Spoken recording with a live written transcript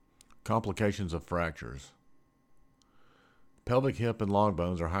Complications of fractures. Pelvic, hip, and long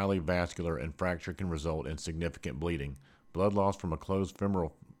bones are highly vascular, and fracture can result in significant bleeding. Blood loss from a closed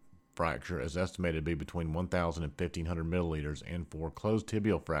femoral fracture is estimated to be between 1,000 and 1,500 milliliters, and for closed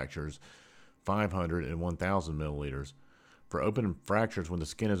tibial fractures, 500 and 1,000 milliliters. For open fractures, when the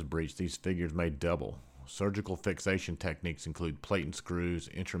skin is breached, these figures may double. Surgical fixation techniques include plate and screws,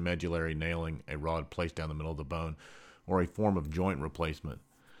 intramedullary nailing, a rod placed down the middle of the bone, or a form of joint replacement.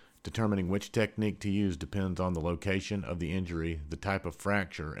 Determining which technique to use depends on the location of the injury, the type of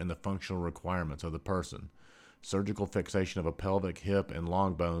fracture, and the functional requirements of the person. Surgical fixation of a pelvic, hip, and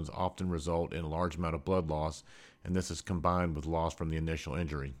long bones often result in a large amount of blood loss, and this is combined with loss from the initial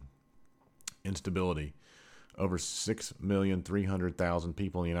injury. Instability. Over 6,300,000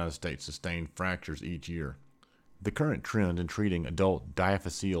 people in the United States sustain fractures each year. The current trend in treating adult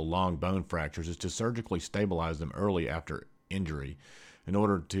diaphyseal long bone fractures is to surgically stabilize them early after injury in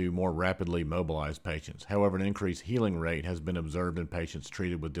order to more rapidly mobilize patients. However, an increased healing rate has been observed in patients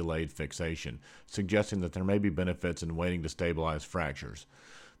treated with delayed fixation, suggesting that there may be benefits in waiting to stabilize fractures.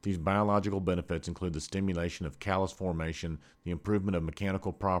 These biological benefits include the stimulation of callus formation, the improvement of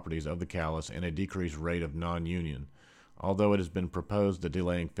mechanical properties of the callus, and a decreased rate of non-union. Although it has been proposed that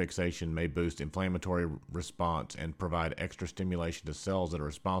delaying fixation may boost inflammatory response and provide extra stimulation to cells that are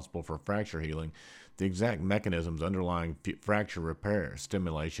responsible for fracture healing, the exact mechanisms underlying fracture repair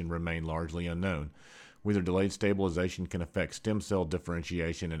stimulation remain largely unknown. Whether delayed stabilization can affect stem cell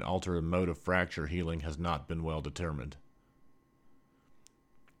differentiation and alter the mode of fracture healing has not been well determined.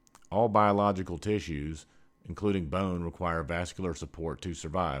 All biological tissues, including bone, require vascular support to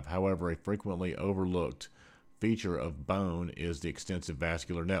survive. However, a frequently overlooked feature of bone is the extensive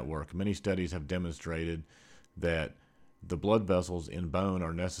vascular network. Many studies have demonstrated that the blood vessels in bone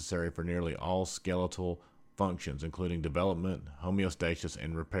are necessary for nearly all skeletal functions, including development, homeostasis,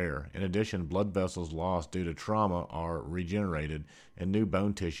 and repair. In addition, blood vessels lost due to trauma are regenerated, and new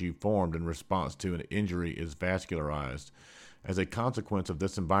bone tissue formed in response to an injury is vascularized. As a consequence of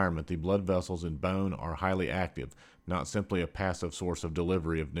this environment, the blood vessels in bone are highly active, not simply a passive source of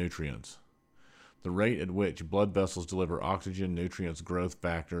delivery of nutrients. The rate at which blood vessels deliver oxygen, nutrients, growth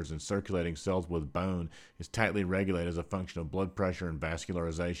factors, and circulating cells with bone is tightly regulated as a function of blood pressure and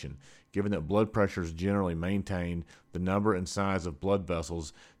vascularization. Given that blood pressure is generally maintained, the number and size of blood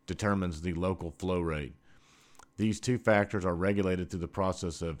vessels determines the local flow rate. These two factors are regulated through the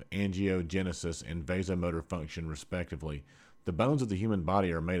process of angiogenesis and vasomotor function, respectively. The bones of the human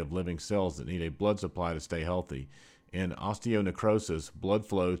body are made of living cells that need a blood supply to stay healthy. In osteonecrosis, blood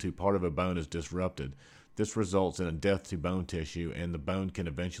flow to part of a bone is disrupted. This results in a death to bone tissue, and the bone can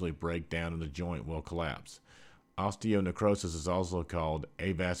eventually break down and the joint will collapse. Osteonecrosis is also called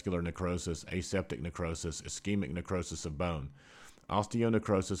avascular necrosis, aseptic necrosis, ischemic necrosis of bone.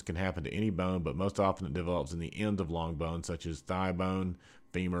 Osteonecrosis can happen to any bone, but most often it develops in the end of long bones, such as thigh bone,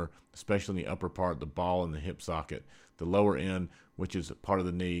 femur, especially in the upper part, the ball, and the hip socket. The lower end, which is part of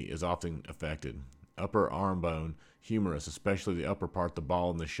the knee, is often affected. Upper arm bone, humerus, especially the upper part, the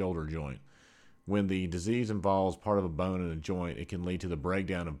ball, and the shoulder joint. When the disease involves part of a bone in a joint, it can lead to the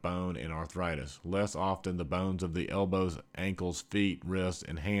breakdown of bone and arthritis. Less often, the bones of the elbows, ankles, feet, wrists,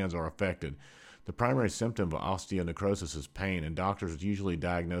 and hands are affected. The primary symptom of osteonecrosis is pain, and doctors usually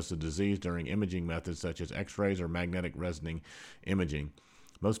diagnose the disease during imaging methods such as x-rays or magnetic resonance imaging.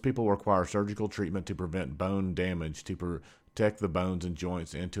 Most people require surgical treatment to prevent bone damage, to protect the bones and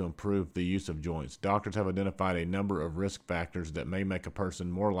joints, and to improve the use of joints. Doctors have identified a number of risk factors that may make a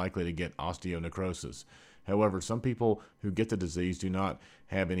person more likely to get osteonecrosis. However, some people who get the disease do not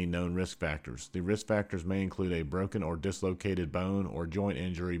have any known risk factors. The risk factors may include a broken or dislocated bone, or joint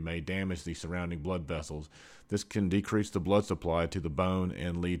injury may damage the surrounding blood vessels. This can decrease the blood supply to the bone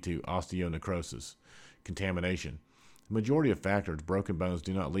and lead to osteonecrosis. Contamination. The majority of factors, broken bones,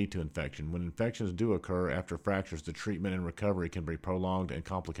 do not lead to infection. When infections do occur after fractures, the treatment and recovery can be prolonged and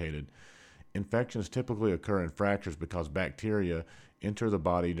complicated. Infections typically occur in fractures because bacteria enter the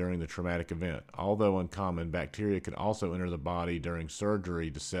body during the traumatic event. Although uncommon, bacteria can also enter the body during surgery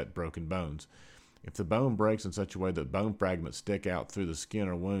to set broken bones. If the bone breaks in such a way that bone fragments stick out through the skin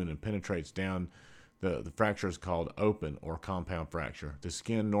or wound and penetrates down, the fracture is called open or compound fracture. The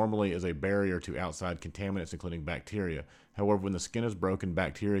skin normally is a barrier to outside contaminants, including bacteria. However, when the skin is broken,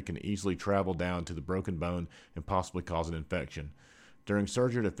 bacteria can easily travel down to the broken bone and possibly cause an infection. During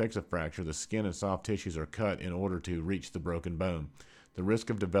surgery to fix a fracture, the skin and soft tissues are cut in order to reach the broken bone. The risk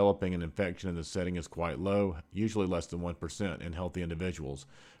of developing an infection in this setting is quite low, usually less than 1% in healthy individuals.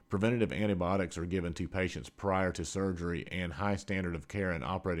 Preventative antibiotics are given to patients prior to surgery, and high standard of care in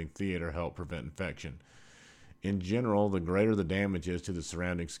operating theater help prevent infection. In general, the greater the damage is to the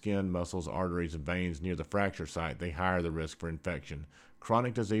surrounding skin, muscles, arteries, and veins near the fracture site, the higher the risk for infection.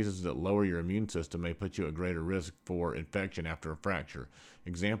 Chronic diseases that lower your immune system may put you at greater risk for infection after a fracture.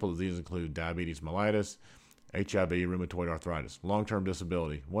 Examples of these include diabetes mellitus, HIV, rheumatoid arthritis. Long-term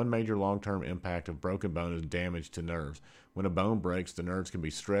disability. One major long-term impact of broken bone is damage to nerves. When a bone breaks, the nerves can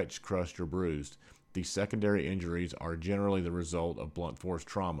be stretched, crushed, or bruised. These secondary injuries are generally the result of blunt force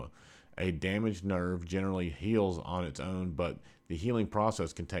trauma. A damaged nerve generally heals on its own, but the healing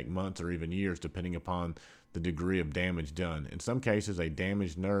process can take months or even years depending upon the degree of damage done. In some cases, a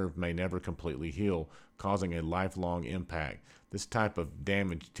damaged nerve may never completely heal, causing a lifelong impact. This type of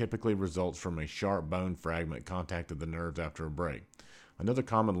damage typically results from a sharp bone fragment contacting the nerves after a break. Another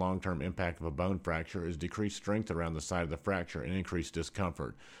common long-term impact of a bone fracture is decreased strength around the site of the fracture and increased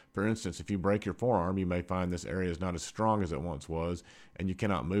discomfort. For instance, if you break your forearm, you may find this area is not as strong as it once was, and you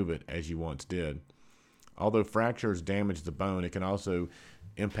cannot move it as you once did. Although fractures damage the bone, it can also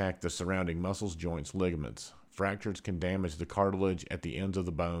impact the surrounding muscles, joints, ligaments. Fractures can damage the cartilage at the ends of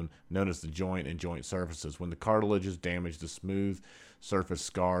the bone, known as the joint and joint surfaces. When the cartilage is damaged, the smooth surface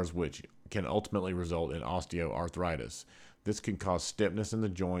scars, which can ultimately result in osteoarthritis. This can cause stiffness in the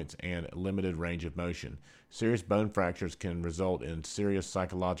joints and limited range of motion. Serious bone fractures can result in serious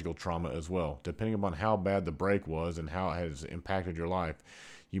psychological trauma as well. Depending upon how bad the break was and how it has impacted your life,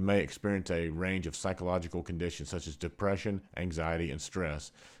 you may experience a range of psychological conditions such as depression, anxiety, and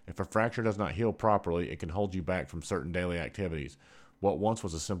stress. If a fracture does not heal properly, it can hold you back from certain daily activities. What once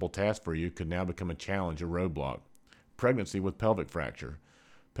was a simple task for you could now become a challenge or roadblock. Pregnancy with pelvic fracture.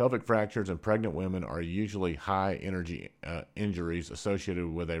 Pelvic fractures in pregnant women are usually high-energy injuries associated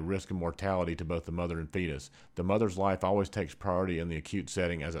with a risk of mortality to both the mother and fetus. The mother's life always takes priority in the acute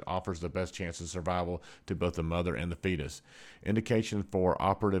setting as it offers the best chance of survival to both the mother and the fetus. Indication for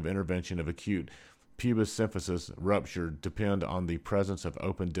operative intervention of acute pubis symphysis rupture depend on the presence of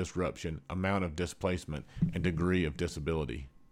open disruption, amount of displacement, and degree of disability.